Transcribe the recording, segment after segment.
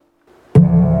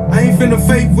finna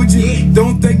fake with you.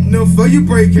 Don't think enough for you,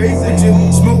 break hate with you.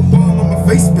 Smoke ball on my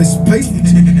face, bitch, place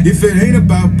with you. If it ain't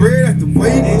about bread, I have to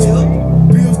wait with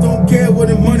you. Bills don't care where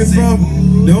the money from.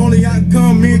 The only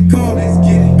outcome, income.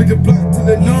 Big the block till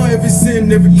it know every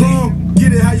sin, every crumb.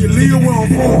 Get it how you live, we're on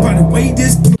phone, by the way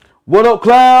this. What up,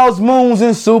 clouds, moons,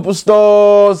 and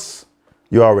superstars?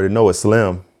 You already know it's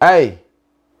Slim. Hey,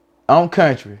 I'm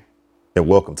Country. And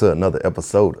welcome to another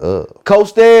episode of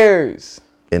Coasters.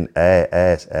 In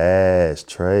Ash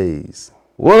Trays.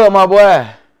 What up, my boy?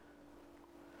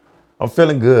 I'm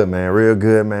feeling good, man. Real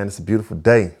good, man. It's a beautiful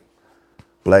day.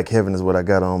 Black heaven is what I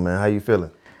got on, man. How you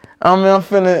feeling? I'm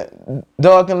feeling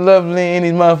dark and lovely in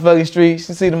these motherfucking streets.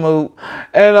 You see the mood.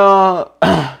 And,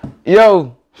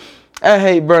 yo, I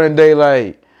hate burning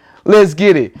daylight. Let's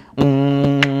get it.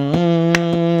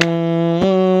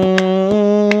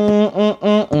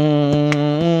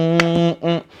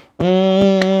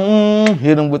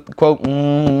 Hit him with the quote.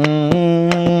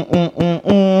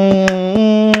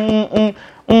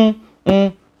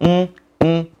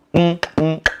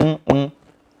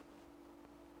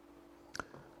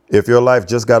 If your life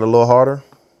just got a little harder,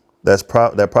 that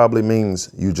probably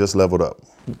means you just leveled up.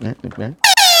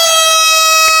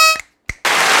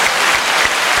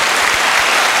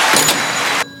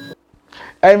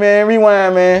 Hey man,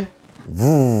 rewind, man.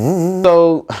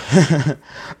 So,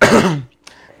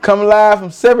 coming live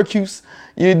from Syracuse,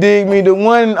 you dig me, the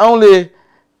one and only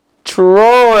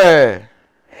Troy.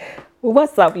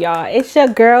 What's up, y'all? It's your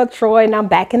girl, Troy, and I'm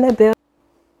back in the building.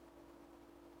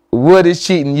 What is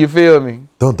cheating? You feel me?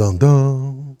 Dun dun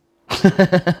dun.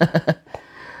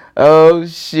 Oh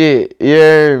shit, you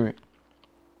heard me.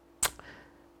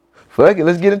 Fuck it,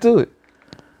 let's get into it.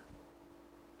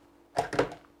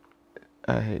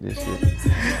 I hate this shit.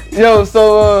 Yo,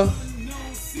 so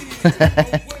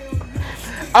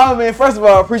oh man, first of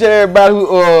all, I appreciate everybody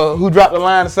who dropped the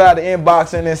line inside the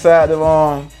inbox and inside the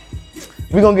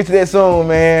we gonna get to that soon,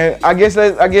 man. I guess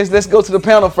let's go to the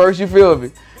panel first, you feel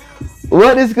me?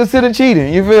 What is considered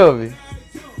cheating? You feel me?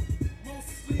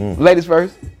 Ladies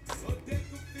first.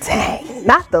 Dang,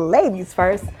 not the ladies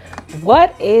first.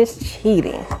 What is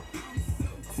cheating?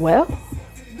 Well,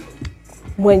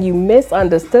 when you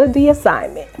misunderstood the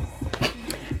assignment.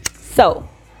 So,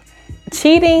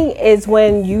 cheating is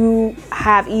when you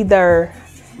have either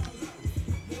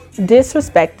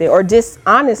disrespected or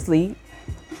dishonestly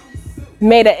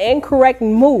made an incorrect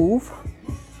move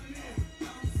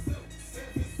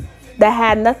that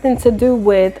had nothing to do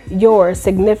with your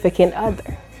significant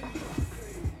other.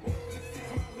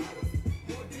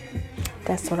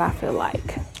 That's what I feel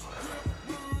like.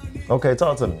 Okay,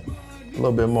 talk to me a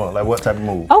little bit more. Like what type of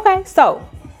move? Okay, so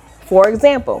for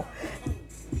example,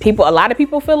 a lot of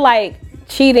people feel like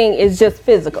cheating is just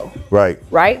physical. Right.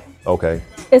 Right? Okay.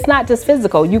 It's not just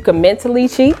physical. You can mentally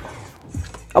cheat,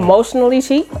 emotionally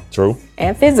cheat, True.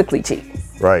 and physically cheat.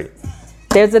 Right.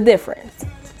 There's a difference.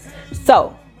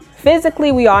 So,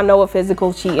 physically, we all know what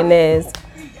physical cheating is.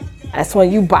 That's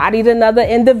when you bodied another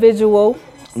individual.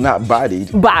 Not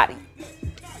bodied. Body.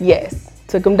 Yes.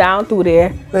 Took them down through there.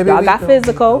 Baby, y'all got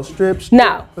physical. Strip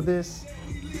now, for this.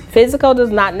 physical does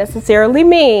not necessarily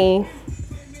mean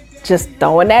just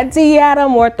throwing that D at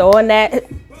them or throwing that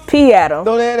P at them.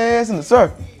 Throw that ass in the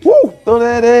circle. Woo! Throw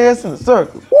that ass in the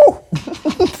circle. Woo!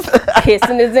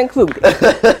 Kissing is included.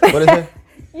 What is it?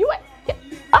 You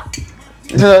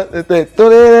Throw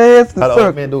that ass in How the the old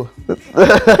circle. man do it?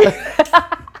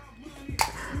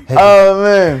 Oh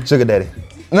man. Sugar daddy.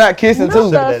 Not kissing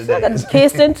too.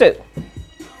 Kissing too.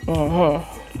 When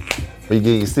you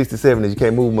get your 60, 70s, you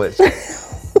can't move much.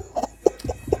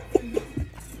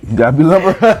 You gotta be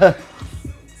lumber.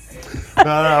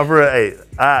 No, for real. Hey,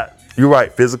 you're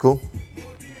right. Physical,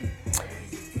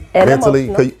 And mentally,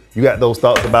 emotional. 'cause you got those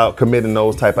thoughts about committing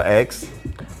those type of acts.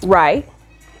 Right.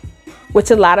 Which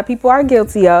a lot of people are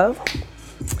guilty of.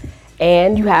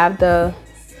 And you have the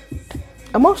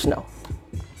emotional.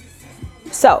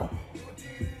 So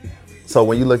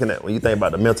when you think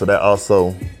about the mental, that also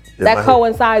is that my-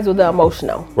 coincides with the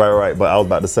emotional. Right. But I was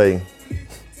about to say,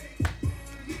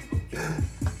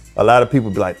 a lot of people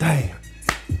be like, "Dang,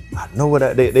 I know what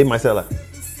they might say like,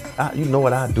 you know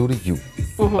what I do to you."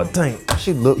 But dang,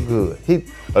 she look good.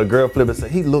 A girl flip and say,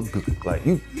 he look good. Like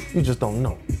you just don't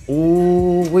know.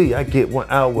 Ooh wee, I get 1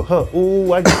 hour with her.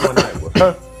 Ooh, I get 1 night with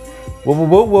her.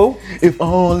 Whoa. If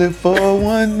only for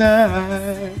one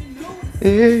night.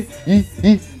 He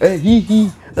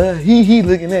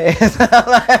looking at ass.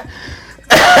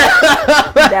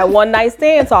 That one night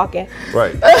stand talking.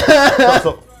 Right.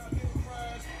 So,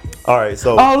 all right.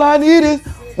 So All I need is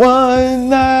one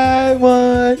night.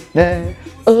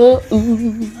 Oh,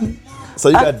 ooh. So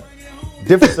you got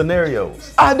different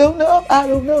scenarios. I don't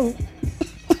know.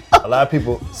 A lot of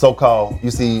people, so-called,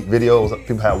 you see videos,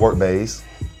 people have work bays.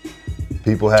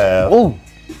 People have, Ooh.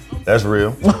 that's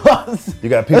real. You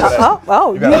got people that,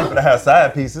 people that have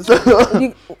side pieces.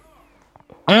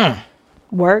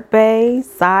 Work bays,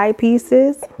 side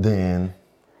pieces. Then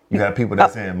you got people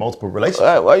that's in multiple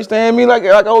relationships. Why you staring at me like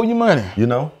I owe you money? You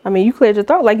know? I mean, you cleared your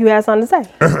throat like you had something to say.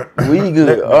 We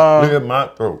good. Clear my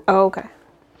throat. Oh, okay.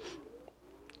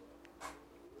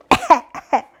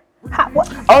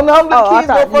 Oh no, I'm letting I kids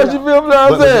go thought, first. you You feel me? What I'm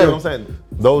But you know saying? what I'm saying?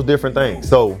 Those different things.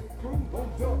 So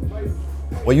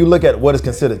when you look at what is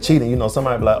considered cheating, you know,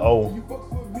 somebody be like, oh,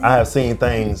 I have seen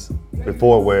things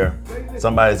before where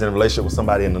somebody's in a relationship with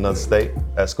somebody in another state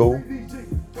at school.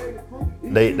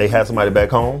 They have somebody back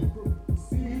home.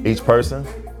 Each person,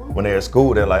 when they're at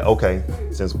school, they're like, okay,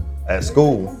 since at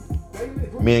school,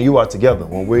 me and you are together.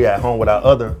 When we're at home with our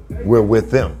other, we're with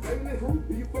them.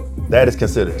 That is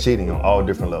considered cheating on all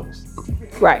different levels.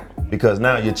 Right. Because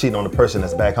now you're cheating on the person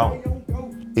that's back home.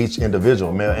 Each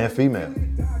individual, male and female.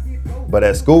 But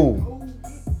at school,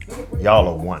 y'all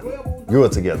are one. You're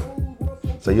together.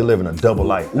 So you're living a double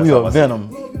life. That's We how I are see it.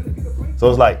 venom. So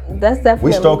it's like, That's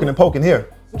definitely. we stroking and poking here.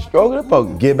 Stroking and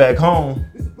poking. Get back home,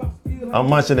 I'm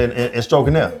munching and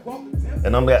stroking there.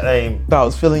 And I'm got aim, Thought I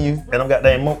was feeling you. and I'm got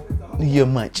that mo. You're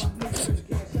munch. I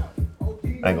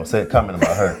ain't gonna say a comment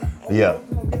about her. But yeah.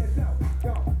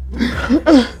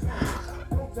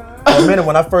 For a minute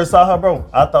when I first saw her, bro,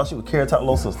 I thought she was Carrot Top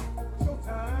little sister.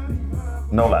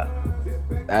 No lie.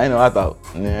 I ain't know. I thought.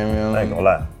 You know what I mean? I ain't gonna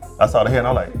lie. I saw the hair and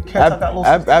I'm like, Carrot Top got little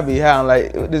sister. I be howling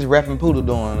like, what this rapping poodle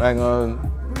doing? Like,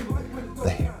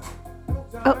 Damn.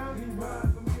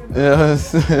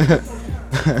 yes.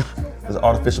 It's an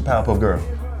artificial Powerpuff Girl.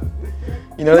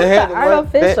 You know, they had the one,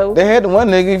 Artificial. they had the one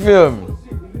nigga, you feel me?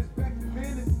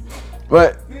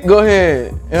 But go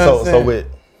ahead. You know what I'm So saying? with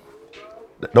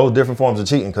those different forms of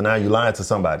cheating, because now you lying to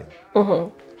somebody.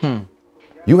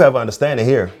 You have understanding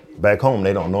here. Back home,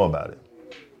 they don't know about it.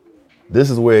 This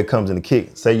is where it comes in the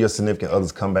kick. Say your significant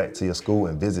others come back to your school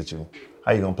and visit you.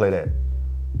 How you gonna play that?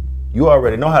 You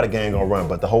already know how the game gonna run,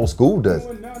 but the whole school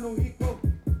doesn't.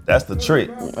 That's the trick.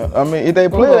 I mean, if they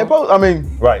play, they post. I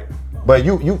mean, Right. But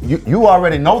you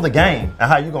already know the game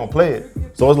and how you gonna play it.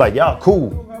 So it's like y'all cool,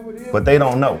 but they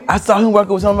don't know. I saw him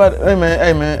working with somebody. Hey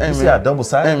man. You see how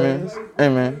double-sided Hey that man. is? Hey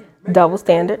man. Double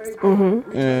standards. You know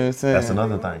what I'm saying? That's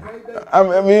another thing. I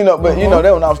mean, you know, but you know,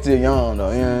 that when I was still young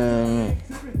though. You know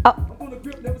what I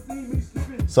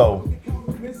mean? So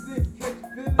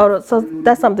Oh, so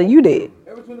that's something you did.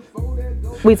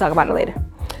 We talk about it later.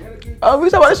 We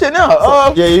talk about this shit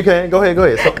now. yeah, you can. Go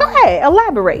ahead. So, Go ahead,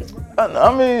 elaborate.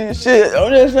 I mean, shit. I'm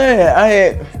just saying. I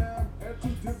had.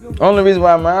 Only reason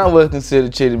why mine was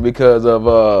considered cheating because of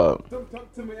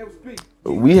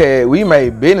we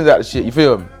made business out of shit. You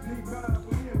feel me?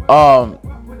 I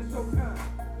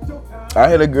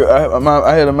had a girl.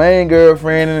 I had a main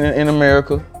girlfriend in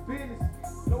America.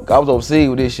 I was overseas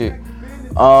with this shit.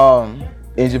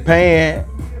 In Japan,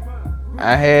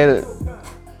 I had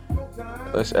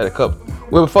a couple.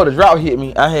 Well, before the drought hit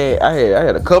me, I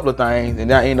had a couple of things, and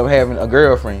then I ended up having a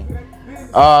girlfriend.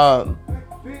 Yeah,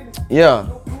 you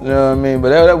know what I mean. But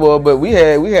that was. But we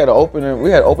had an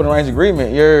open range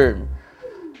agreement. You heard me?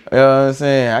 You know what I'm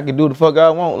saying? I can do the fuck I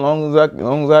want, long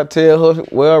as I tell her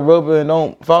where I rub her and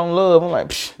don't fall in love. I'm like,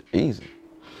 psh, easy.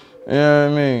 You know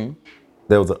what I mean?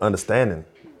 there was an understanding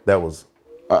that was.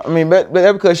 I mean, but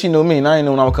that's because she knew me, and I ain't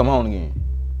know when I would come home again.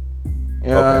 You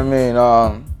know what I mean?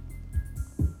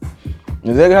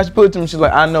 Exactly how she put it to me. She's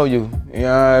like, I know you. You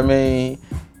know what I mean?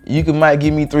 You might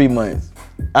give me 3 months.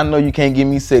 I know you can't give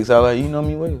me 6. I was like, you know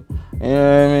me well. You know what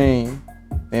I mean?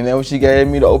 And then when she gave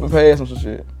me the open pass and some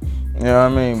shit. You know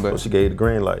what I mean? So But she gave the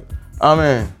green light. I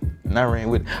mean, and I ran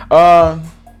with it.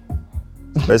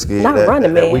 Basically, Not that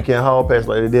running, man. weekend hall pass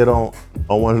like they did on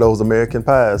one of those American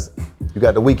Pies. You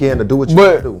got the weekend to do what you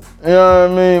want to do. You know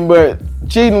what I mean? But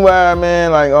cheating wise,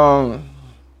 man, like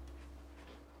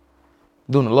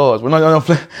doing the laws. We're not gonna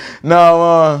play.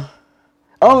 No,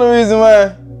 only reason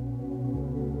why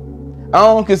I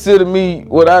don't consider me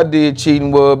what I did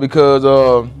cheating was because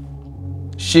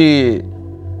shit.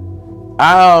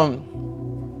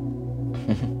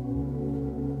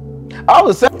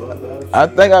 I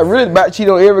think I really about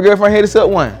cheated on every girlfriend I had except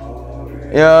one.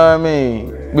 You know what I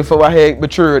mean? Before I had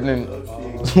matured and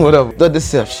whatever. The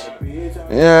deception. You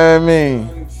know what I mean?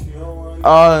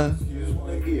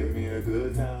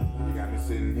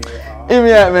 Hear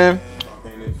me out, man.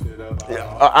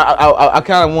 I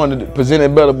kind of wanted to present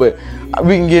it better, but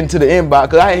we can get into the inbox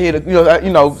because I had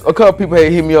a couple people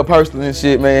had hit me up personally and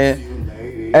shit, man.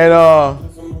 And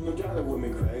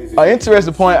an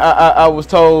interesting point. I was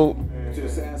told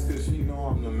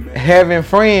having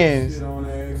friends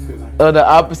of the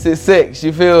opposite sex.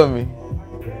 You feel me?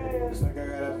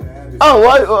 Oh,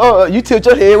 what? You tilt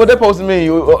your head. What that supposed to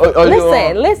mean?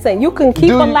 Listen. You can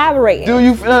keep elaborating. Do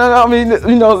you? No, I mean,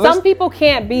 you know. Some people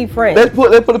can't be friends. Let's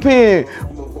put a pin.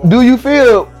 Do you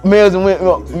feel males and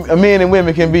women, men and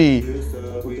women can be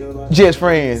just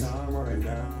friends?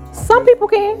 Some people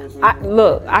can.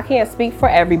 I can't speak for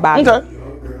everybody. Okay.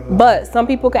 But some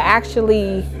people can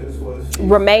actually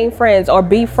remain friends or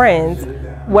be friends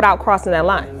without crossing that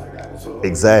line.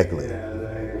 Exactly.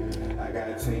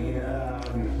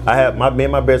 Me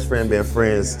and my best friend been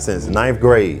friends since 9th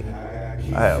grade.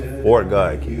 I have 4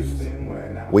 god kids.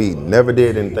 We never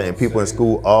did anything. People in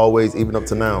school always, even up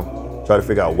to now, try to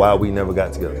figure out why we never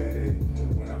got together.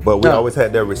 But we always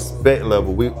had that respect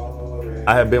level.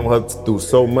 I have been with her through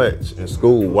so much in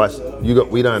school.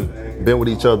 We done been with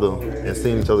each other and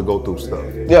seen each other go through stuff.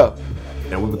 Yeah.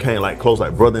 And we became like close,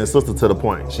 like brother and sister to the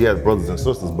point. She has brothers and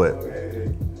sisters, but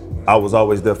I was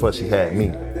always there for her. She had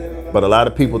me. But a lot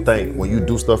of people think when you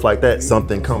do stuff like that,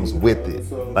 something comes with it.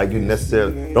 Like you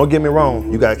necessarily, don't get me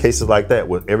wrong, you got cases like that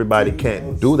where everybody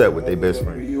can't do that with their best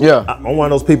friend. Yeah. I'm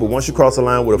one of those people, once you cross the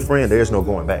line with a friend, there's no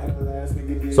going back.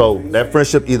 So that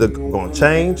friendship either gonna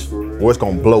change or it's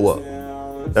gonna blow up.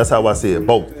 That's how I see it,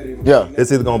 both. Yeah.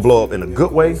 It's either gonna blow up in a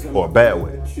good way or a bad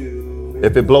way.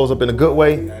 If it blows up in a good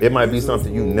way, it might be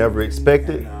something you never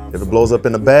expected. If it blows up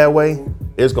in a bad way,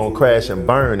 it's gonna crash and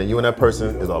burn, and you and that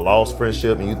person is a lost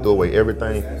friendship, and you throw away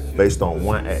everything based on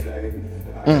one act.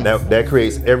 That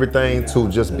creates everything to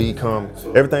just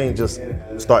everything just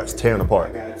starts tearing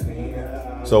apart.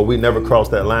 So we never crossed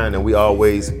that line, and we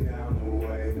always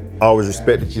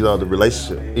respected each other's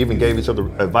relationship, even gave each other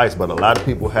advice. But a lot of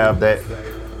people have that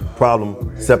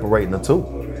problem separating the two.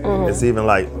 It's even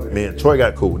like me and Troy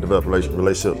got cool, developed a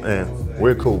relationship, and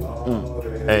we're cool.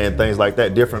 And things like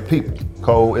that, different people.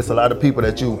 Cole, it's a lot of people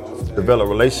that you develop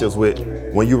relationships with.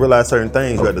 When you realize certain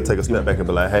things, you have to take a step back and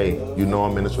be like, hey, you know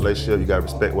I'm in this relationship, you gotta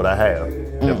respect what I have.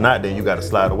 If not, then you gotta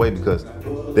slide away, because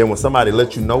then when somebody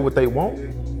lets you know what they want,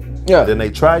 then they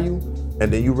try you,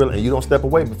 and then you don't step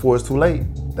away before it's too late.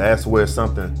 That's where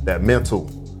something, that mental,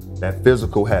 that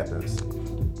physical happens.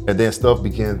 And then stuff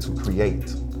begins to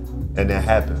create and then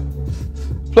happen.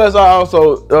 Plus, I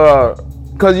also,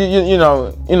 cause you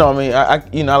know what I mean.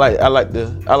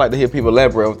 I like to hear people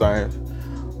elaborate on things.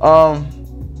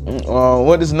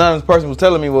 What this anonymous person was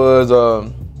telling me was,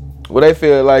 what they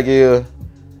feel like is,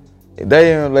 if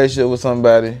they in a relationship with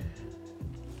somebody,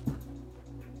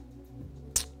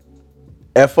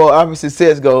 and for opposite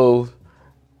sex goes,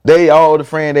 they all the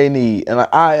friend they need. And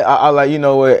I like, you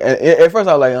know what? And at first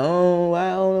I was like, oh,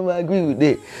 I don't know if I agree with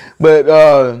that,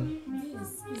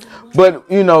 but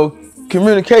you know,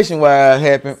 communication wise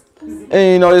happened.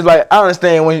 And you know, it's like, I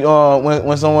understand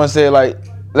when someone said like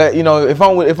you know, if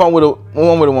I'm with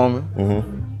a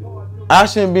woman, I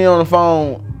shouldn't be on the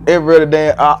phone every other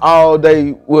day, all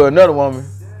day with another woman.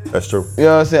 That's true. You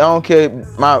know what I'm saying? I don't care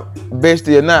my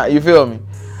bestie or not. You feel me?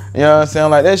 You know what I'm saying?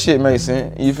 Like, that shit makes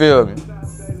sense. You feel me?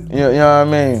 You know what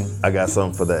I mean? I got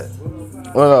something for that.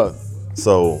 What up?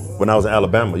 So when I was in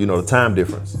Alabama, you know, the time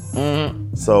difference.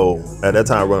 So at that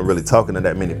time, I wasn't really talking to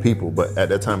that many people, but at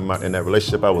that time in that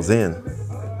relationship I was in,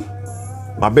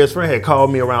 my best friend had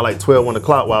called me around like 12, 1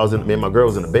 o'clock while me and my girl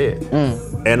was in the bed.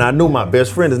 And I knew my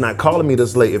best friend is not calling me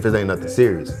this late if it ain't nothing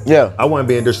serious. Yeah. I wasn't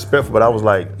being disrespectful, but I was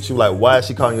like, she was like, why is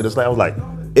she calling you this late? I was like,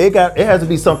 it has to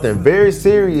be something very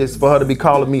serious for her to be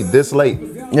calling me this late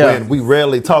when we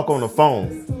rarely talk on the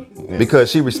phone.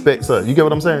 Because she respects us. You get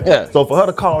what I'm saying? Yeah. So for her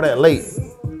to call that late,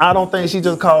 I don't think she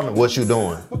just called me, what you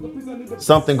doing?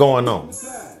 Something going on.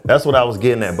 That's what I was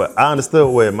getting at. But I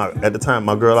understood where at the time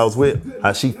my girl I was with,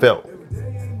 how she felt.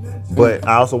 But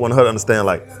I also want her to understand,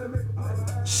 like,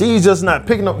 she's just not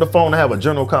picking up the phone to have a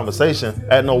general conversation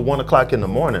at no 1 o'clock in the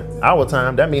morning. Our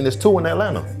time, that means it's 2 in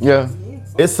Atlanta. Yeah.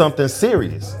 It's something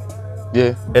serious.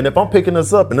 Yeah. And if I'm picking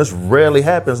this up, and this rarely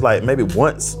happens, like maybe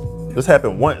once, this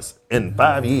happened once in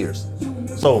 5 years.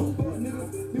 So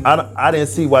I didn't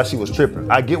see why she was tripping.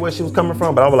 I get where she was coming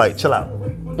from, but I was like, chill out.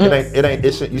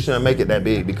 You shouldn't make it that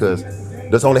big, because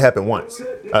this only happened once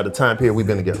at the time period we've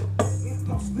been together.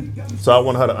 So I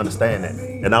wanted her to understand that.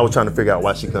 And I was trying to figure out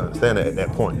why she couldn't understand that at that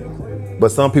point.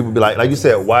 But some people be like you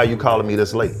said, why are you calling me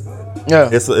this late? Yeah.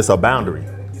 It's a boundary.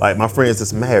 Like my friends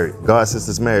that's married, God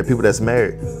sisters married, people that's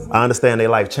married, I understand their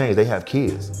life changed, they have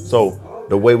kids. So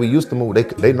the way we used to move,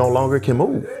 they no longer can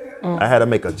move. I had to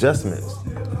make adjustments.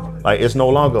 Like, it's no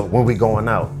longer when we going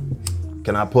out,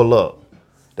 can I pull up?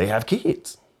 They have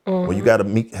kids. When you gotta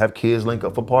have kids link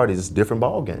up for parties, it's a different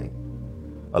ball game.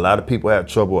 A lot of people have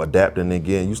trouble adapting and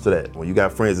getting used to that. When you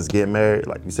got friends that's getting married,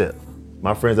 like you said,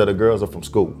 my friends that are girls are from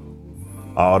school.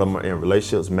 All of them are in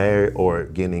relationships, married or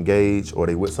getting engaged, or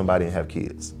they with somebody and have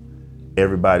kids.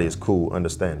 Everybody is cool,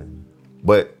 understanding.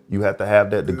 But you have to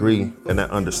have that degree and that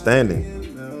understanding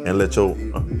and let your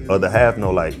other half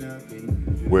know, like,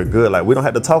 we're good. Like, we don't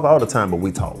have to talk all the time, but we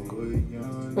talk.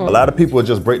 A lot of people will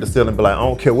just break the seal and be like, I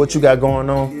don't care what you got going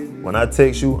on. When I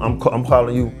text you, I'm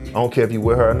calling you. I don't care if you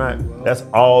with her or not. That's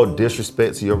all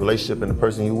disrespect to your relationship and the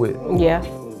person you with. Yeah.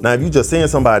 Now, if you just seeing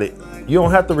somebody, you don't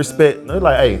have to respect. They're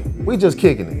like, hey, we just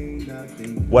kicking it.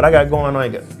 What I got going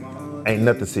on ain't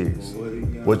nothing serious.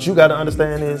 What you got to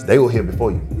understand is they were here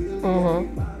before you.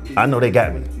 I know they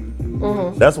got me.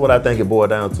 That's what I think it boiled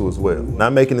down to as well.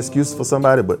 Not making excuses for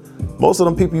somebody, but most of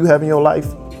them people you have in your life,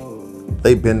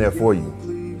 they've been there for you.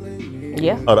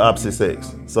 Yeah. Of the opposite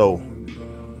sex. So,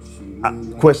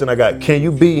 question I got: Can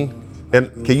you be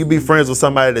friends with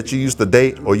somebody that you used to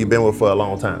date or you've been with for a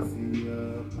long time?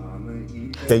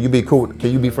 Can you be cool?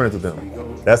 Can you be friends with them?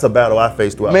 That's a battle I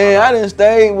faced throughout. Man, I didn't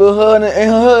stay with her and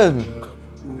her husband.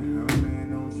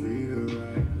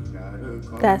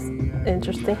 That's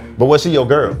interesting. But was she your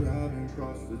girl?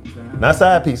 Not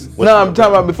side piece. No, I'm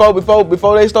talking about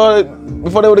before they started,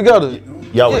 before they were together.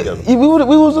 Y'all were together. We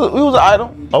was an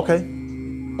idol. Okay.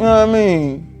 You know what I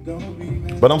mean?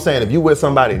 But I'm saying, if you with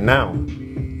somebody now,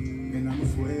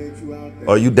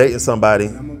 or you dating somebody,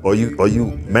 or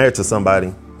you married to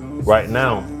somebody right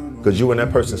now, could you and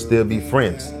that person still be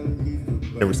friends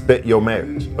and respect your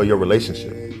marriage or your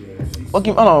relationship?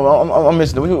 Okay, hold on, I'm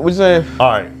missing it. What you saying? All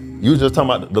right, you was just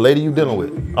talking about the lady you dealing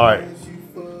with. All right,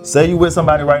 say you with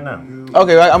somebody right now.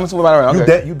 Okay, right, I'm talking about right now.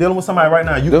 Okay. You dealing with somebody right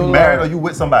now. You Dealing married right. or you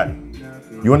with somebody.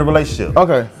 You in a relationship.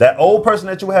 Okay. That old person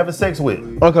that you were having sex with.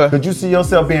 Okay. Could you see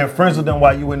yourself being friends with them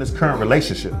while you in this current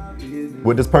relationship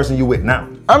with this person you with now?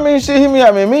 I mean, shit, hear me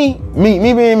out, man. Me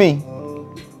being me.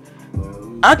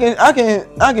 I can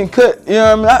cut. You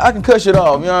know what I mean? I can cut shit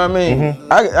off. You know what I mean?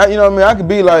 I you know what I mean? I could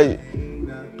be like,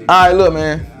 all right, look,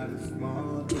 man.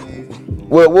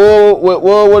 What it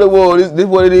was? This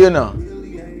what it is now.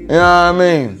 You know what I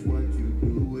mean?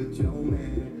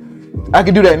 I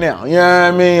can do that now. You know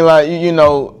what I mean? Like you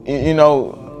know,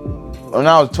 when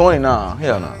I was 20, nah,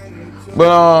 hell no.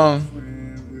 But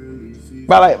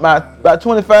by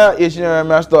 25-ish, you know what I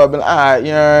mean? I started being all right.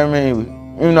 You know what I mean?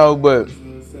 You know, but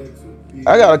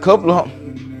I got a couple of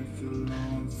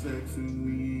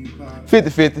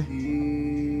 50-50. You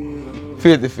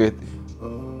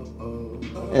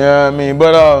know what I mean?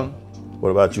 But What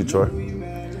about you, Troy?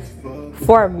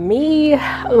 For me,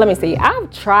 let me see. I've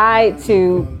tried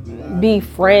to be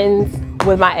friends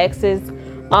with my exes.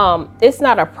 It's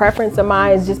not a preference of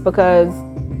mine. It's just because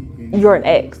you're an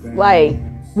ex. Like,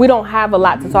 we don't have a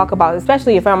lot to talk about,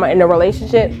 especially if I'm in a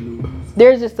relationship.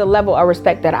 There's just a level of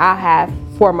respect that I have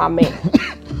for my man.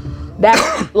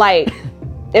 That's like,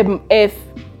 if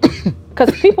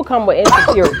because people come with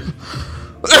insecurity.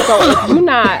 So if you're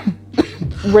not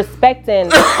respecting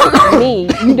me,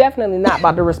 you definitely not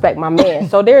about to respect my man.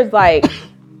 So there's like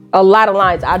a lot of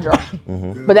lines I draw,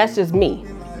 but that's just me.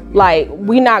 Like,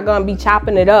 we not gonna be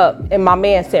chopping it up and my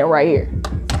man sitting right here.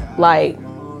 Like,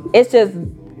 it's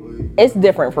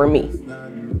different for me.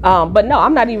 But no,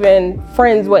 I'm not even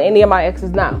friends with any of my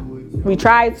exes now. We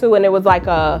tried to, and it was like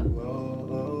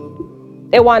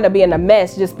it wound up being a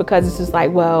mess just because it's just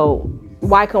like, well,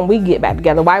 why couldn't we get back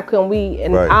together? Why couldn't we?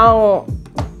 And Right.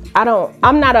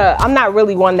 I'm not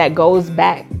really one that goes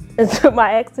back into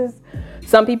my exes.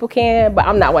 Some people can, but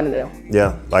I'm not one of them.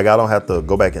 Yeah, like I don't have to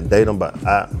go back and date them, but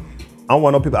I'm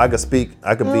one of those people.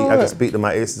 I can speak to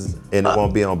my exes and it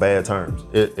won't be on bad terms.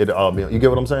 It'll all be. You get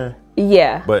what I'm saying?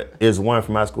 Yeah. But it's one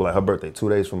from my school, like her birthday, 2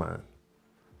 days from mine,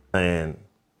 and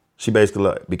she basically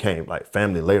like, became like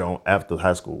family later on after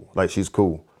high school. Like, she's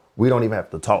cool. We don't even have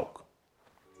to talk.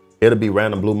 It'll be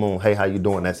random blue moon. Hey, how you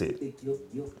doing? That's it.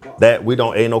 That we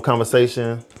don't ain't no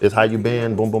conversation. It's how you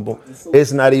been. Boom, boom, boom.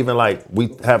 It's not even like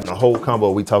we having a whole combo.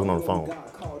 We talking on the phone.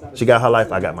 She got her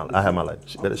life. I have my life.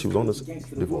 She was on this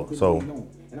before. So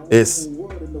it's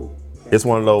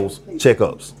one of those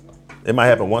checkups. It might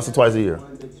happen once or twice a year.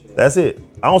 That's it.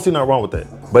 I don't see nothing wrong with that.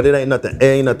 But it ain't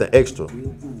nothing extra.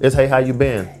 It's hey, how you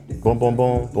been? Boom, boom,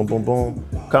 boom, boom, boom, boom.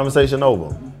 Conversation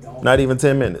over. Not even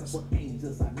 10 minutes.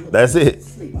 That's it.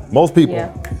 Most people,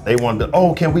 they want to,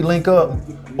 oh, can we link up?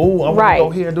 Oh, I want to go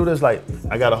here and do this. Like,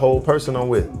 I got a whole person I'm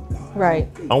with. Right.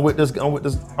 I'm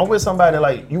with somebody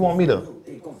like, you want me to,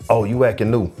 oh, you acting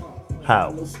new.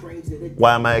 How?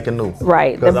 Why am I acting new?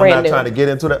 Right. Because I'm not trying to get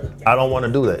into that. I don't want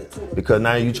to do that. Because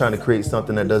now you're trying to create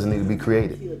something that doesn't need to be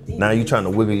created. Now you're trying to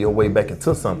wiggle your way back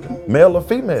into something. Male or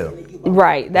female.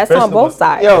 Right. That's Especially on both when-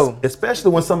 sides. Yo,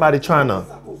 Especially when somebody trying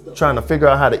to figure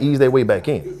out how to ease their way back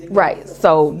in. Right.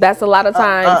 So that's a lot of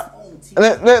times.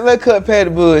 let cut past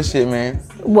the bullshit, man.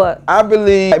 What? I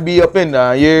believe I be up and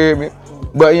down, you hear me?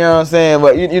 But you know what I'm saying?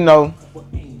 But you know,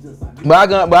 but I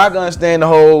can understand the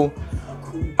whole.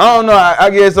 I don't know. I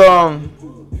guess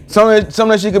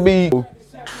some of she could be.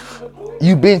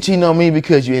 You been cheating on me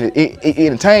because you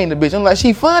entertained the bitch. I'm like,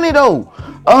 she funny though.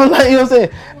 I'm like, you know what I'm saying?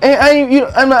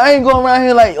 And I ain't going around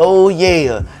here like, oh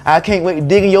yeah, I can't wait to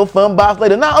dig in your fun box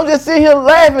later. No, I'm just sitting here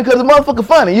laughing because the motherfucker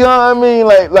funny. You know what I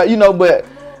mean? Like you know, but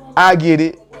I get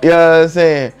it. You know what I'm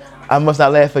saying? I must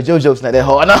not laugh at your jokes not that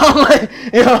hard. No, I'm like,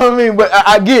 you know what I mean? But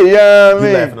I get it. You know what I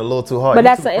mean? You laughing a little too hard. But You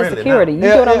that's too an friendly insecurity. now.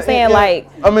 You know what I'm saying? Like,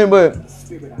 I mean, but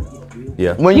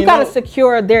Yeah. when you gotta know-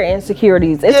 secure their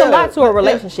insecurities. It's a lot to a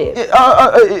relationship.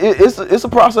 It's a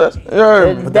process. Yeah,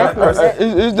 It's definitely.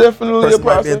 it's definitely a Person might be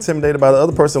process. intimidated by the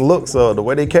other person's looks or the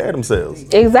way they carry themselves.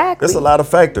 Exactly. There's a lot of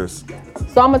factors.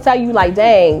 So I'm gonna tell you, like,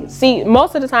 dang. See,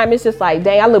 most of the time it's just like,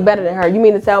 dang, I look better than her. You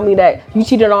mean to tell me that you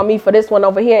cheated on me for this one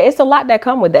over here? It's a lot that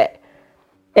come with that,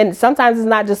 and sometimes it's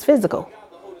not just physical.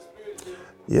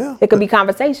 Yeah. It could be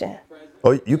conversation.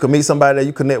 Or you can meet somebody that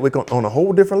you connect with on a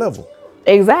whole different level.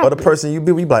 Exactly. Or the person you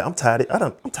be with, you be like, I'm tired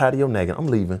of your nagging. I'm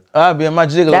leaving. I'll be in my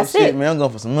gigolo That's shit, it. man. I'm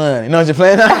going for some money. You know what you're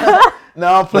playing? No,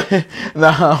 I'm playing. No,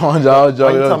 I'm Are you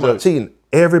joking. talking about cheating?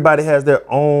 Everybody has their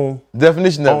own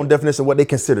Definition of it. definition of what they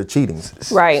consider cheating.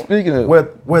 Right. Speaking of,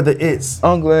 Whether it's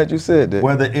I'm glad you said that.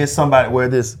 whether it's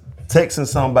texting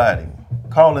somebody,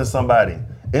 calling somebody,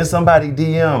 in somebody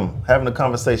DM, having a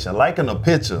conversation, liking a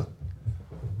picture,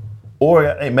 or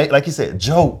hey, make, like you said,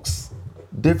 jokes,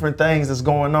 different things that's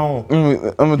going on.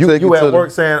 I'm gonna take You it to at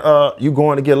work saying, you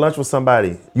going to get lunch with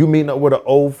somebody. You meeting up with an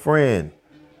old friend.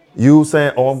 You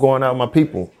saying, oh, I'm going out with my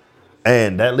people.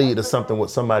 And that lead to something with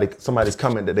somebody's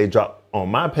comment that they drop on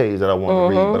my page that I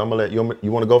want to read. But I'm gonna let you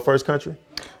want to go first, country?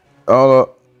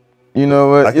 You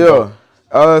know I what? can Yeah. go.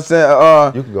 I was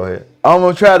saying, You can go ahead. I'm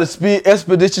gonna try to speed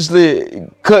expeditiously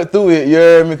cut through it, you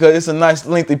heard me? Because it's a nice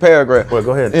lengthy paragraph. Well,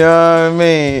 go ahead. You know what I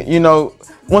mean? You know,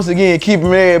 once again,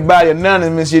 keeping everybody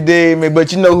anonymous, you dig me?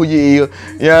 But you know who you is.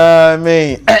 You know what I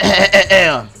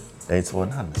mean? Ain't so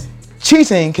anonymous.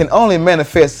 Cheating can only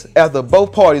manifest after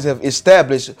both parties have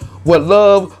established what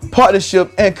love,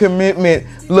 partnership, and commitment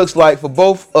looks like for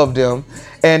both of them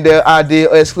and their ideal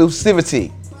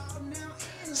exclusivity.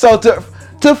 So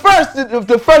to first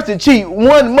to cheat,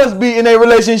 one must be in a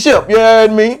relationship. You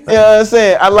heard me? You know what I'm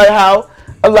saying? I like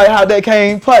how that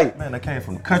came play. Man, that came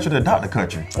from country to doctor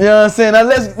country. You know what I'm saying? Now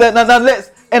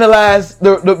let's analyze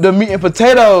the meat and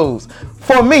potatoes.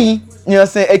 For me, you know what I'm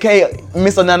saying, aka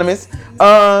Miss Anonymous,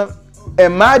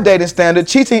 in my dating standard,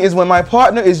 cheating is when my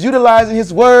partner is utilizing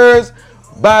his words,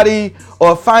 body,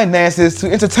 or finances to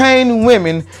entertain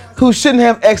women who shouldn't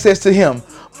have access to him,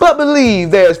 but believe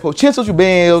there's potential to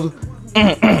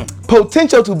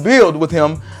build with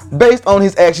him based on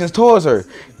his actions towards her.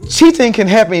 Cheating can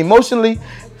happen emotionally,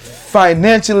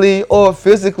 financially, or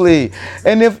physically.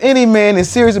 And if any man is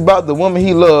serious about the woman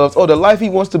he loves or the life he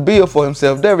wants to build for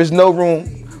himself, there is no room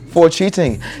for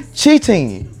cheating.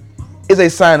 Cheating is a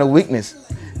sign of weakness,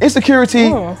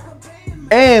 insecurity,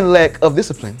 and lack of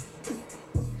discipline.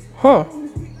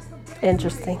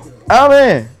 Interesting.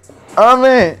 Amen.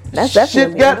 That's Shit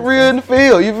definitely got real in the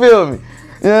field. You feel me?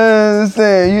 You know what I'm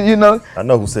saying? You know I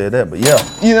know who said that, but yeah.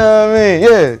 what I mean?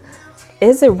 Yeah.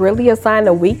 Is it really a sign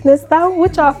of weakness though?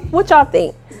 What y'all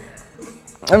think?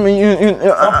 I mean,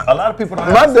 A lot of people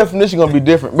don't my definition gonna be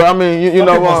different, but I mean, you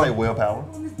know people what? say willpower.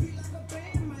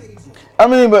 I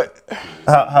mean, but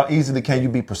How easily can you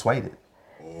be persuaded?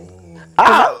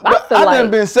 I feel done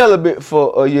like- been celibate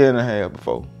for a year and a half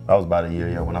before. I was about a year,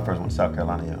 yeah, when I first went to South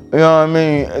Carolina, yeah. You know what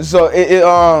I mean? So There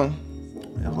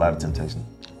was a lot of temptation.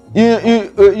 you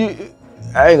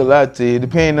I ain't gonna lie to you.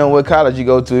 Depending on what college you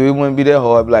go to, it wouldn't be that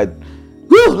hard. Be like,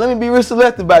 whew, let me be real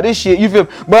selective about this shit. You feel?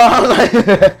 But I'm like, you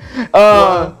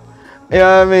know what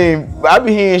I mean? I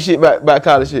be hearing shit about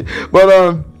college shit.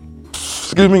 But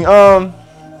excuse me.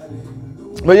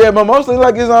 But yeah, but mostly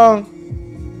like it's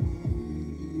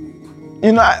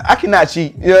you know, I cannot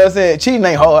cheat. You know what I'm saying? Cheating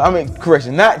ain't hard. I mean,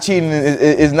 correction, not cheating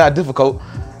is not difficult.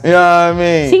 You know what I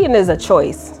mean? Cheating is a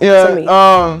choice Yeah. to me.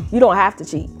 You don't have to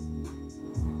cheat.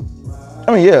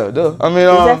 I mean, yeah, duh. I mean,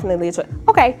 It's definitely a choice.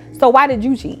 Okay, so why did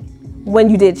you cheat when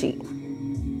you did cheat?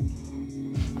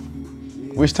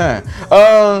 which time?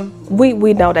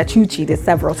 We know that you cheated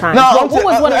several times. No, what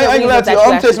was one of the I ain't gonna lie reasons to you. that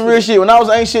you I'm telling some real actually shit. When I was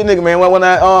ain't shit nigga, man.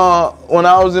 When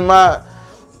I was in my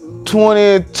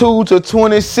 22 to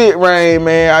 26 range,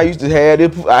 man, I used to have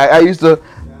this.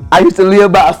 I used to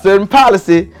live by a certain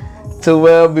policy to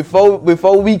where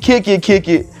before we kick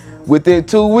it, within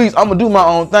 2 weeks, I'm gonna do my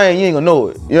own thing. You ain't gonna know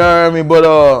it. You know what I mean? But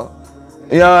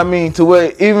you know what I mean? To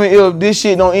where even if this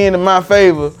shit don't end in my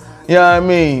favor, you know what I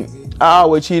mean? I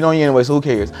always cheat on you anyway, so who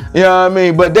cares? You know what I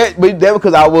mean? But that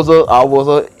because I was a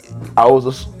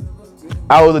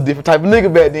different type of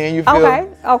nigga back then. You feel? Okay.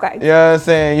 You know what I'm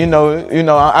saying? You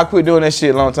know, I quit doing that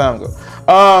shit a long time ago.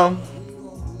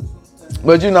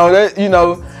 But you know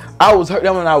I was hurt.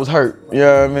 That when I was hurt. You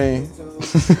know what I mean?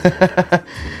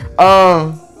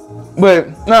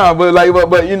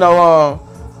 But you know,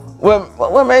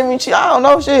 what made me cheat? I don't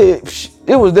know. Shit,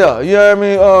 it was there. You know what I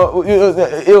mean?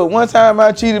 It was one time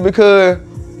I cheated because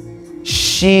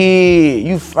shit,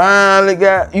 you finally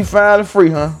free,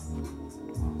 huh?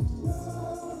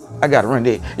 I gotta run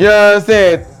that. You know what I'm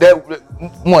saying? That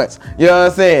once. You know what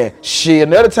I'm saying? Shit,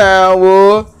 another time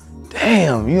was,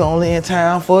 damn, you only in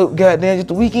town for goddamn just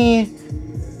the weekend?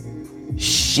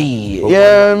 Shit, you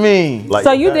know what I mean? Like,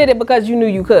 So you did it because you knew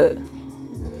you could.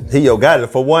 He got it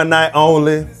for one night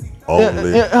only. And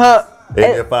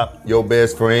if I your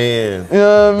best friend. You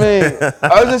know what I mean?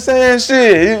 I was just saying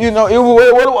shit. You know, it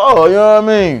was what it was. You know what I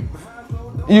mean?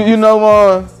 You know,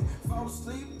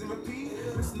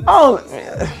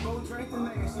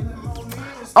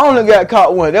 I only got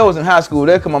caught one. That was in high school.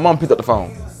 That because my mom picked up the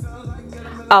phone.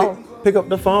 Oh. Pick up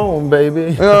the phone,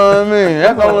 baby. You know what I mean?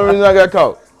 That's the only reason I got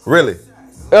caught. Really?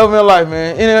 Ever in life,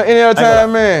 man. Any other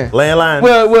time, man. Landline?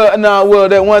 Well,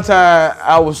 that one time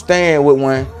I was staying with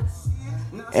one,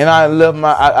 and I left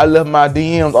my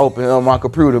DMs open on my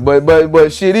computer.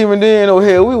 But shit, even then, oh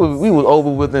hell, we was over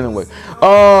with anyway. You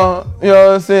know what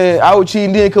I'm saying? I was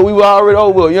cheating then because we were already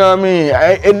over. You know what I mean?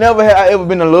 It never had I ever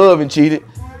been in love and cheated.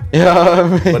 You know what I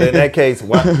mean? But in that case,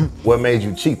 what made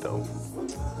you cheat though?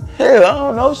 Hell, I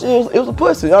don't know. Shit, it was a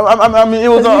pussy. I mean, it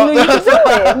was. You knew you could do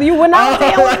it. You went out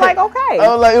there and was like, okay. I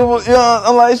was like, it was. You know,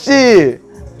 I'm like, shit.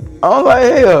 I'm like,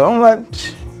 hell. I'm like.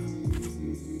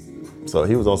 So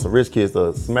he was on some rich kids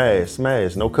to smash,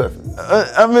 no cuffing.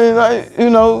 I mean, like, you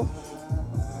know.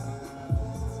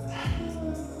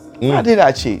 Why did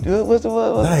I cheat? What's the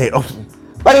what? Hey,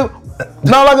 Like,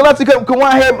 no, like when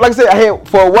I had, like I said, I had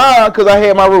for a while because I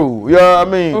had my rule. You know what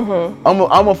I mean? I'm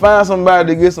gonna find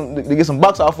somebody to get some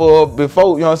bucks off of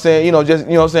before. You know what I'm saying? You know, just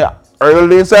you know what I'm saying,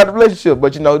 early inside the relationship.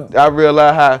 But you know, I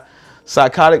realized how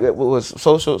psychotic it was,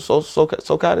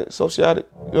 sociotic.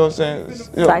 You know what I'm saying?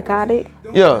 You know, Psychotic?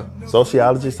 yeah.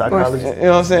 sociology, psychology. You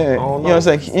know what I'm saying? You don't know what I'm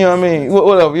saying? You know what I mean?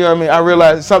 Whatever. You know what I mean? I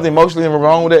realized something emotionally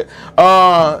wrong with it. You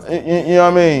know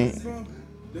what I mean?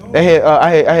 I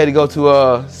had to go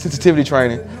to sensitivity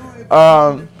training.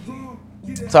 So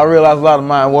I realized a lot of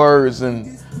my words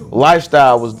and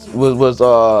lifestyle was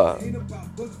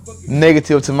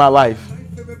negative to my life.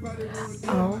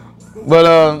 Oh. But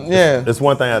yeah. It's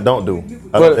one thing I don't do.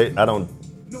 I don't.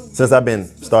 Since I've been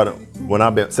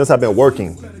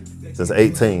working since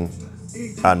 18,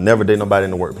 I never date nobody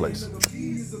in the workplace.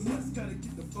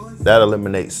 That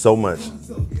eliminates so much.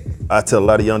 I tell a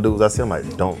lot of young dudes, I'm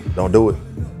like, don't do it.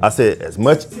 I said, as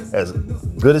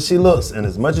good as she looks and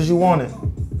as much as you want it,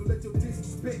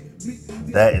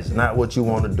 that is not what you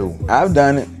want to do. I've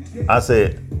done it. I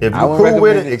said, if you're cool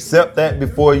with it, accept that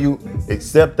before you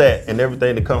accept that and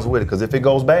everything that comes with it. Because if it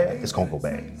goes bad, it's going to go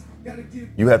bad.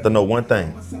 You have to know one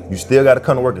thing. You still got to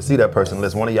come to work and see that person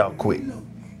unless one of y'all quit.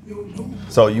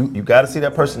 So you got to see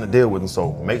that person to deal with them.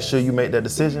 So make sure you make that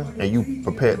decision and you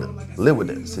prepared to live with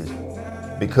that decision.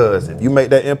 Because if you make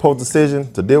that impulse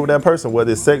decision to deal with that person,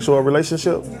 whether it's sexual or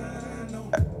relationship,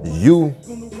 you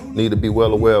need to be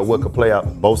well aware of what could play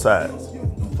out both sides.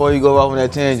 Before you go off on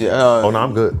that tangent, oh no,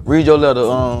 I'm good. Read your letter.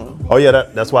 Oh yeah,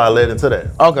 that's why I led into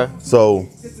that. Okay. So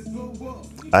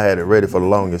I had it ready for the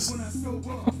longest.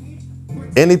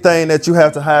 Anything that you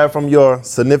have to hide from your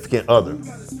significant other.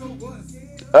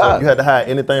 So if you had to hide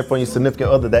anything from your significant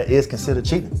other, that is considered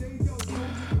cheating.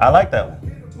 I like that one.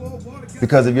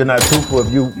 Because if you're not truthful,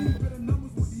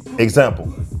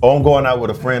 example, I'm going out with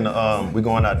a friend, we're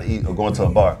going out to eat or going to a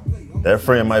bar. That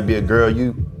friend might be a girl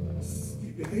you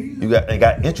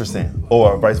got interest in,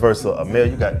 or vice versa, a male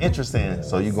you got interest in.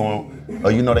 So you going, or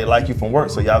you know they like you from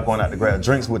work, so y'all going out to grab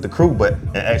drinks with the crew. But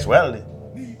in actuality,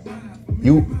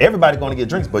 everybody going to get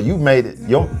drinks, but you made it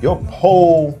your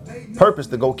whole purpose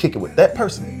to go kick it with that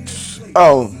person.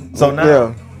 Oh, so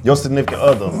now your significant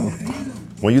other,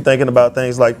 when you're thinking about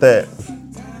things like that,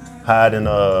 hiding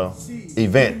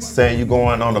events, saying you're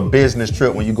going on a business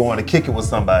trip when you're going to kick it with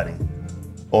somebody,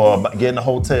 or getting a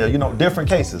hotel, you know, different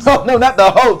cases. Oh, no, not the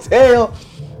hotel.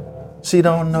 She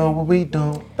don't know what we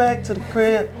do. Back to the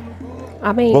crib.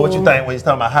 I mean, But what you think when you're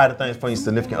talking about hiding things from your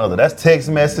significant other? That's text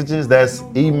messages, that's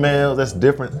emails, that's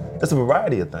different. That's a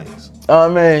variety of things. I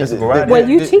mean, It's a variety. when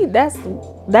you cheat,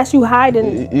 that's you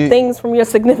hiding things from your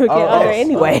significant other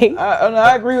anyway.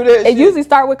 I agree with that. It usually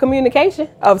start with communication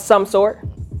of some sort.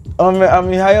 I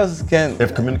mean, how else can?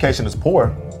 If communication is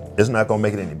poor, it's not gonna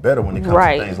make it any better when it comes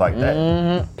Right. to things like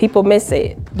that. People miss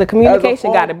it. The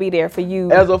communication got to be there for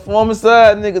you. As a former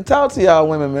side nigga, talk to y'all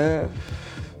women, man.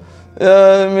 You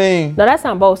know what I mean? No, that's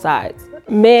on both sides,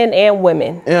 men and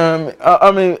women. You know what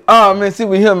I mean? Oh man, see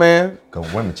we here, man.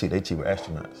 Cause women cheat, they cheat with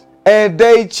astronauts. And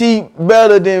they cheat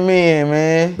better than men,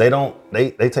 man. They don't.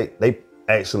 They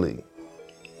actually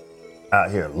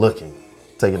out here looking,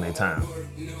 taking their time.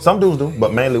 Some dudes do,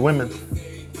 but mainly women.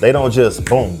 They don't just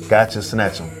boom, gotcha,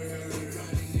 snatch them.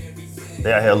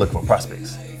 They out here looking for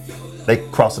prospects. They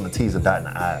crossing the T's and dotting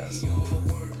the I's.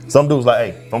 Some dudes like, hey,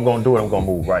 if I'm gonna do it, I'm gonna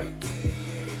move right.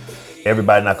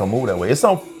 Everybody not gonna move that way. It's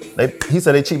some. He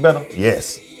said they cheat better.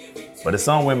 Yes, but it's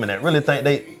some women that really think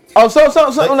they. Oh,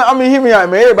 I mean, hear me out,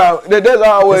 man. Everybody, there's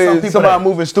always somebody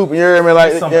moving stupid. You hear me?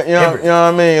 Like, you know what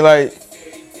I mean? Like,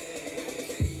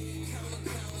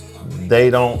 they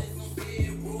don't.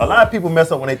 A lot of people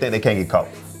mess up when they think they can't get caught.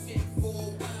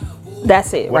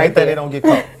 That's it, When right they think there. they don't get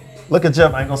caught. Look at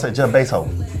Jeff. I ain't gonna say Jeff Bezos.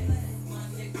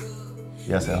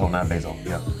 Yeah, I said not Bezos.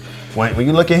 Yeah. When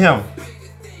you look at him,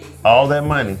 all that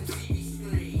money.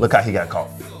 Look how he got caught.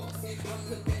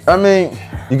 I mean,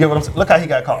 You get what I'm saying? Look how he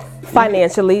got caught.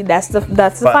 Financially, that's the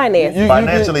finance.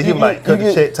 Financially, he was like, cut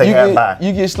the check, take half by.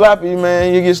 You get sloppy,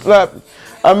 man. You get sloppy.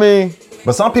 I mean,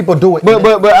 But some people do it.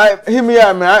 but hear me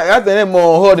out, man. I think they're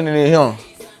more harder than him.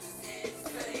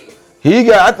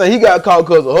 I think he got caught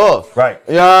because of her. Right.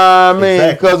 You know what I mean?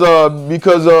 Exactly.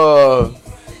 Because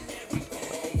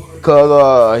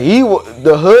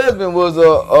the husband was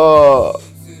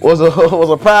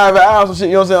a private eye or some shit.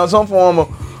 You know what I'm saying? Some form of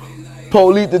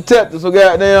police detective. So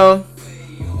goddamn,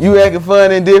 you acting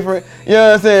funny and different. You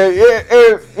know what I'm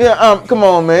saying? Come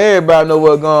on, man. Everybody know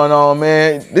what's going on,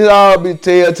 man. This all be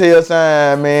telltale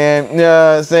sign, man. You know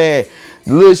what I'm saying?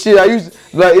 The little shit I used to,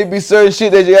 like, it be certain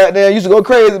shit that you goddamn used to go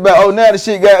crazy about. Oh, now the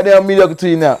shit goddamn mediocre to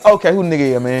you now. Okay, who the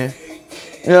nigga is, man?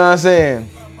 You know what I'm saying?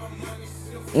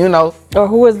 You know. Or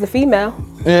who is the female?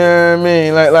 You know what I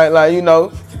mean? Like, you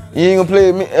know, you ain't gonna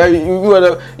play with me. You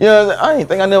whatever. You know what I'm saying? I ain't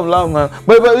think I never lost mine.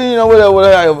 But you know, whatever.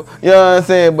 You know what I'm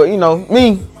saying? But you know,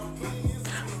 me,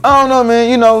 I don't know, man.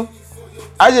 You know,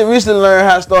 I just recently learned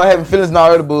how to start having feelings and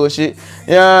all that bullshit.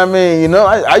 You know what I mean? You know,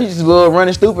 I used to love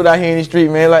running stupid out here in the street,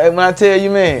 man. Like when I tell you,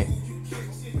 man,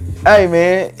 hey,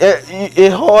 man,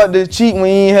 it's hard to cheat when you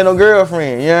ain't had no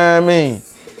girlfriend. You know what I mean?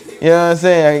 You know what I'm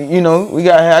saying? You know, I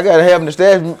gotta have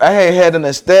I had an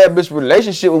established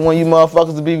relationship with one of you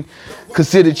motherfuckers to be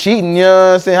considered cheating. You know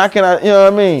what I'm saying? How can I? You know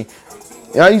what I mean?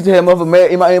 I used to have motherfuckers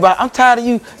mad in my inbox. I'm tired of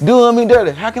you doing me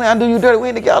dirty. How can I do you dirty? We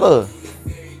ain't together.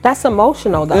 That's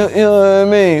emotional, though. You know what I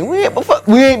mean?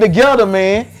 We ain't together,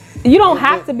 man. You don't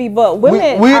have to be, but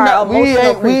women We are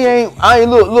emotional creatures.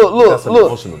 Look. That's an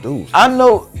emotional dude. I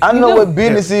know what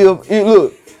business is.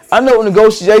 Look, I know what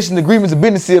negotiations, agreements, and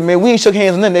business is, man. We ain't shook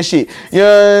hands on none of that shit. You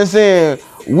know what I'm saying?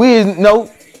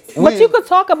 But you could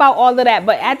talk about all of that,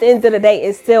 but at the end of the day,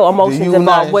 it's still emotions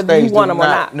involved, whether you want them or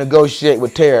not. Negotiate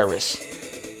with terrorists.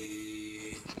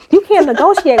 You can't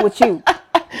negotiate with you.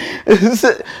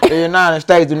 The United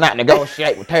States do not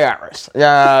negotiate with terrorists.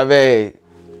 Yeah, babe.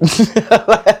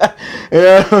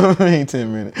 Yeah, I mean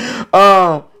 10 minutes.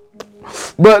 But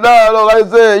no, like I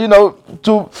said, you know,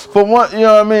 for one, you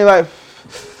know what I mean, like,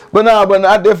 but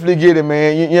I definitely get it,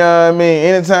 man. You know what I mean?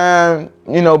 Anytime,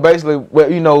 you know, basically, what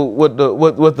you know, what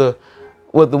the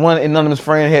one anonymous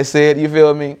friend had said, you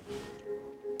feel me,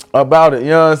 about it. You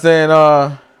know what I'm saying?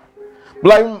 But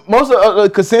like most of the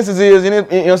consensus is, you know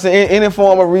what I'm saying, any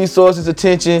form of resources,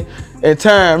 attention, and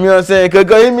time. You know what I'm saying? Cause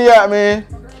go hit me out, man.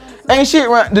 Ain't shit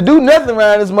to do nothing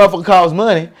around this motherfucker costs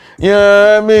money. You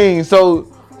know what I mean? So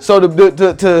to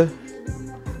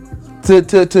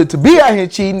be out here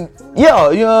cheating,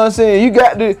 yeah, you know what I'm saying? You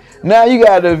got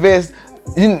to invest.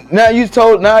 Now you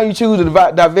choose to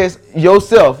divest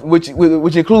yourself, which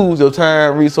includes your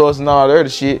time, resources, and all the other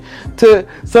shit, to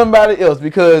somebody else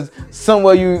because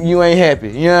somewhere you ain't happy.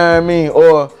 You know what I mean?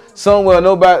 Or somewhere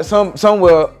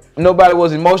nobody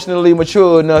was emotionally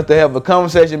mature enough to have a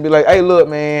conversation and be like, hey, look,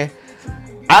 man,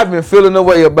 I've been feeling the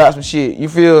way about some shit. You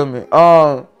feel me?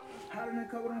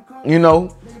 You know,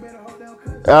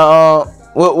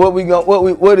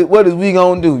 what is we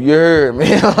gonna do? You heard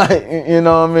me? Like, you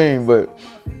know what I mean? But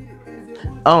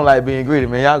I don't like being greedy,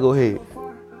 man. Y'all go ahead.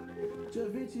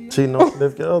 Cheating on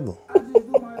significant other.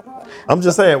 I'm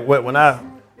just saying when I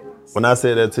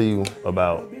said that to you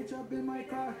about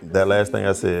that last thing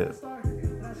I said,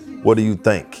 what do you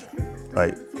think?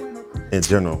 Like, in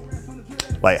general,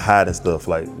 like hiding stuff.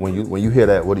 Like when you hear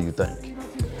that, what do you think?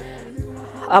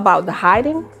 About the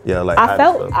hiding? Yeah, like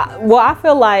I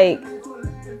feel like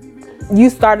you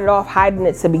started off hiding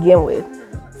it to begin with.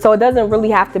 So it doesn't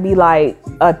really have to be like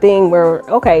a thing where,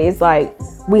 okay, it's like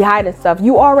we hiding stuff.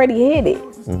 You already hid it.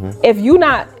 Mm-hmm. If you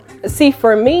not, see,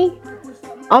 for me,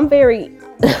 I'm very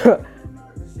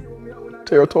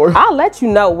territory. I'll let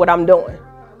you know what I'm doing.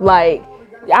 Like,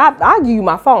 I'll give you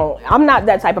my phone. I'm not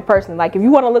that type of person. Like, if you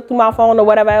want to look through my phone or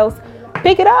whatever else,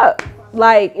 pick it up.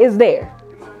 Like, it's there.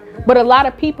 But a lot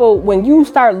of people, when you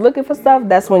start looking for stuff,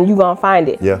 that's when you gonna find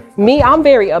it. Yeah. Me, I'm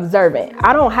very observant.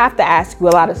 I don't have to ask you a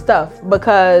lot of stuff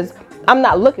because I'm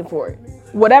not looking for it.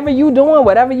 Whatever you doing,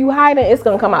 whatever you hiding, it's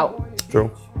gonna come out. True.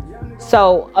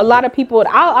 So a lot of people,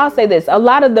 I'll say this, a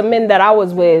lot of the men that I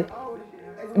was with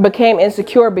became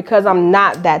insecure because I'm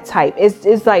not that type.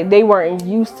 It's like they weren't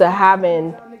used to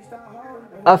having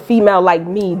a female like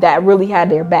me that really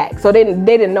had their back. So they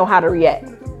didn't know how to react.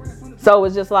 So it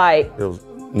was just like, it was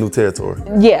new territory.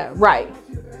 Yeah, right.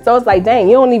 So it's like, dang,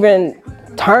 you don't even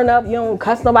turn up, you don't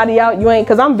cuss nobody out, you ain't,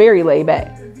 because I'm very laid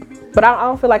back. But I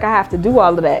don't feel like I have to do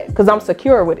all of that because I'm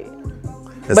secure with it.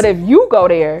 But if you go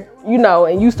there, you know,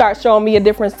 and you start showing me a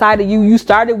different side of you, you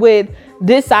started with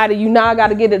this side of you, now I got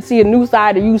to get to see a new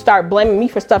side, or you start blaming me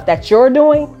for stuff that you're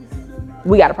doing,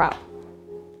 we got a problem.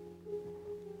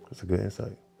 That's a good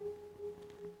insight.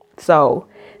 So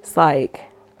it's like,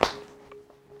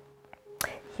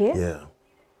 yeah.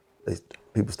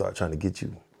 People start trying to get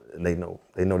you, and they know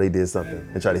they did something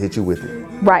and try to hit you with it.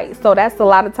 Right. So that's a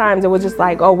lot of times it was just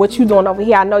like, oh, what you doing over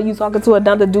here? I know you talking to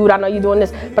another dude. I know you doing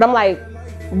this. But I'm like,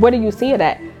 where do you see it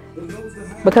at?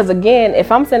 Because again, if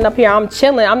I'm sitting up here, I'm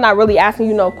chilling. I'm not really asking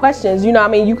you no questions. You know what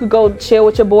I mean? You could go chill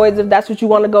with your boys if that's what you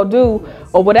want to go do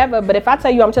or whatever. But if I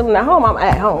tell you I'm chilling at home, I'm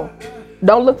at home.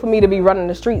 Don't look for me to be running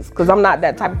the streets because I'm not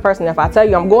that type of person. If I tell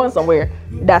you I'm going somewhere,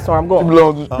 that's where I'm going.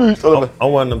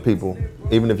 I'm one of them people.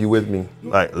 Even if you with me,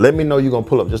 like, let me know you're gonna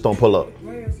pull up. Just don't pull up.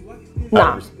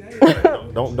 Nah.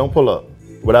 Don't pull up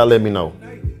without letting me know.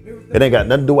 It ain't got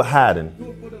nothing to do with hiding.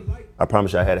 I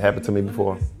promise you, I had it happen to me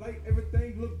before.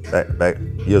 Back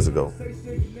years ago.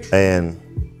 And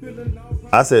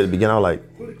I said at the beginning, I was like,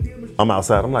 I'm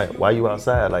outside. I'm like, why you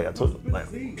outside? Like, I told you,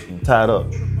 like, I'm tied up.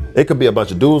 It could be a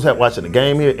bunch of dudes watching the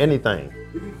game here, anything.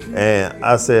 And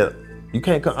I said, you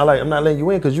can't come. I'm not letting you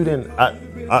in because you didn't.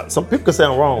 Some people could say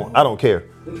I'm wrong. I don't care.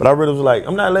 But I really was like,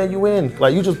 I'm not letting you in.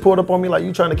 Like, you just pulled up on me like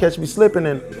you trying to catch me slipping,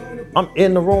 and I'm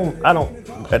in the room.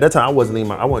 At that time, I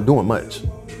wasn't doing much.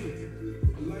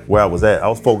 Where I was at, I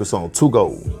was focused on 2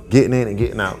 goals, getting in and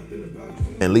getting out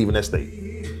and leaving that state.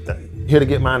 Here to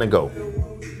get mine and go.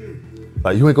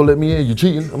 Like, you ain't gonna let me in, you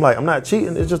cheating. I'm like, I'm not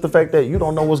cheating. It's just the fact that you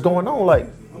don't know what's going on. Like,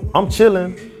 I'm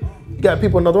chilling. You got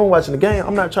people in the room watching the game.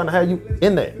 I'm not trying to have you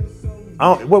in that.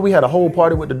 We had a whole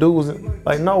party with the dudes, and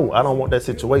like, no, I don't want that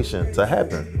situation to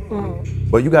happen. Mm-hmm.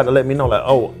 But you got to let me know, like,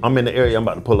 oh, I'm in the area, I'm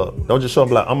about to pull up. Don't just show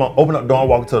up like, I'm gonna open up the door and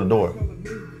walk to the door.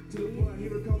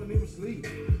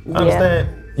 I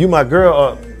understand. You my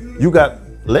girl,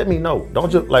 let me know.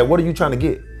 Don't just, like, what are you trying to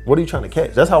get? What are you trying to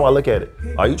catch? That's how I look at it.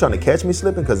 Are you trying to catch me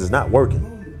slipping? Because it's not working.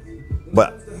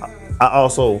 But I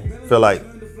also feel like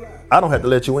I don't have to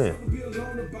let you in.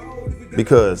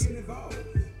 Because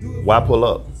why pull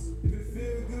up?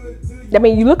 I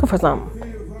mean, you looking for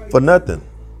something. For nothing.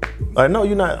 Like, no,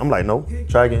 you're not. I'm like, no,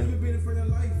 try again.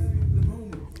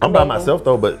 I'm by myself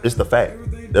though, but it's the fact.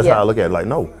 That's how I look at it. Like,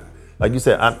 no. Like you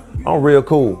said, I'm real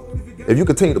cool. If you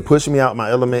continue to push me out my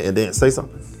element and then say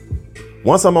something,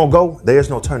 once I'm on go,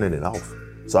 there's no turning it off.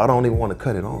 So I don't even want to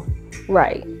cut it on.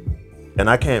 Right. And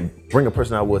I can't bring a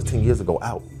person I was 10 years ago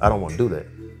out. I don't want to do that.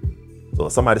 So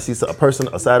if somebody sees a person,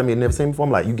 a side of me I've never seen before,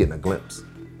 I'm like, you getting a glimpse.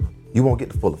 You won't get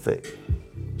the full effect.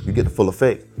 You get the full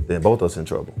effect, then both of us in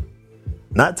trouble.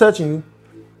 Not touching you,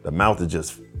 the mouth is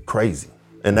just crazy.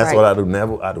 And that's what I do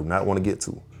not want to get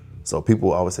to. So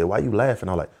people always say, why you laughing?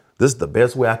 I'm like, this is the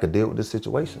best way I could deal with this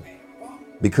situation.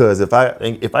 Because if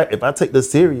I take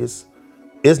this serious,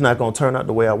 it's not gonna turn out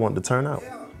the way I want it to turn out.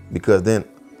 Because then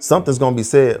something's gonna be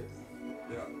said.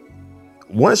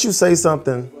 Once you say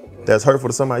something that's hurtful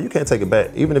to somebody, you can't take it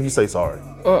back, even if you say sorry.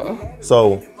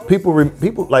 So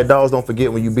people like dogs don't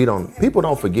forget when you beat on them. People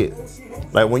don't forget.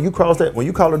 Like when you call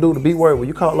a dude the B word, when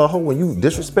you call a hoe, when you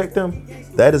disrespect them,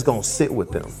 that is gonna sit with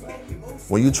them.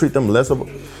 When you treat them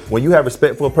when you have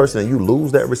respect for a person and you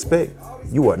lose that respect,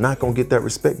 you are not gonna get that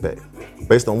respect back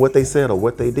based on what they said or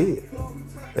what they did.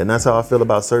 And that's how I feel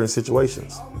about certain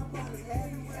situations.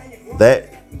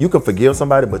 That you can forgive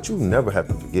somebody, but you never have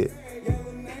to forget.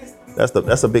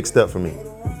 That's a big step for me.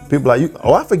 People like you,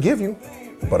 I forgive you,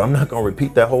 but I'm not gonna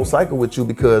repeat that whole cycle with you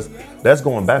because that's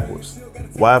going backwards.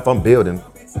 Why, if I'm building,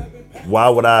 why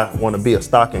would I want to be a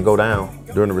stock and go down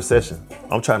during the recession?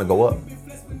 I'm trying to go up.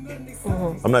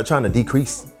 I'm not trying to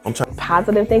decrease. I'm trying.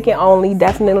 Positive thinking only,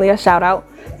 definitely a shout out.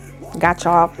 Got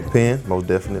y'all. Pen, most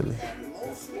definitely.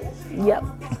 Yep.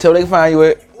 Tell they can find you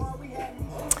at.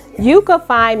 You can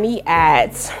find me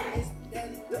at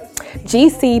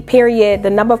GC period, the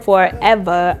number 4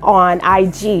 ever on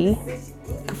IG. You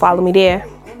can follow me there.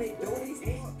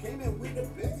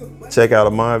 Check out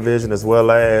Amon Vision as well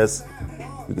as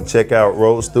you can check out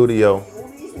Road Studio.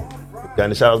 Got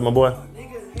any shout outs, my boy?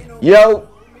 Yo,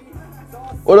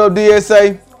 what up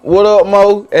DSA? What up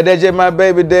Mo? And that's just my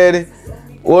baby daddy.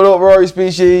 What up Rory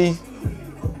Species?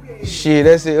 Shit,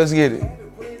 that's it. Let's get it.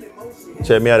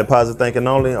 Check me out at Positive Thinking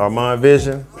Only, Armand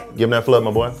Vision. Give him that flood,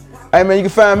 my boy. Hey man, you can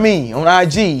find me on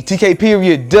IG, TK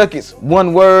period Duckets.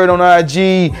 One word on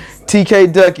IG,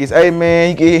 TK Duckets. Hey man,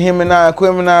 you can hit him and I,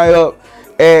 Quim and I up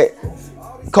at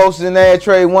Coast and Ad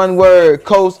Trade, one word,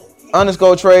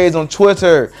 Coast_trades on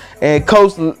Twitter, and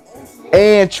Coast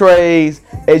and Trades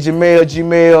at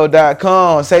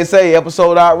gmail.com. Say,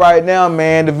 episode out right now,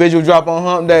 man. The visual drop on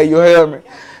Hump Day, you hear me?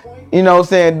 You know what I'm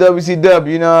saying?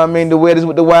 WCW, you know what I mean? The weirdest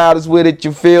with the wildest with it,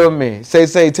 you feel me?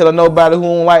 Say, tell nobody who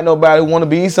don't like nobody, who want to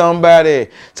be somebody,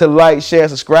 to like, share,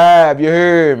 subscribe, you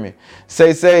heard me?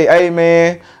 Say, hey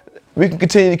man, we can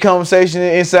continue the conversation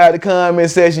inside the comment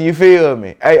section, you feel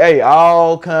me? Hey,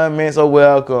 all comments are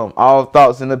welcome. All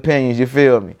thoughts and opinions, you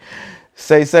feel me?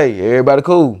 Say, everybody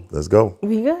cool? Let's go.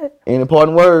 Be good. Any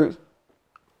important words?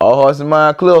 All hearts and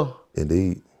mind clear.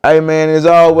 Indeed. Hey man, as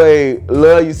always,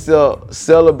 love yourself,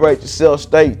 celebrate yourself,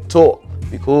 stay talk,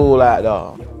 be cool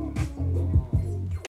out there.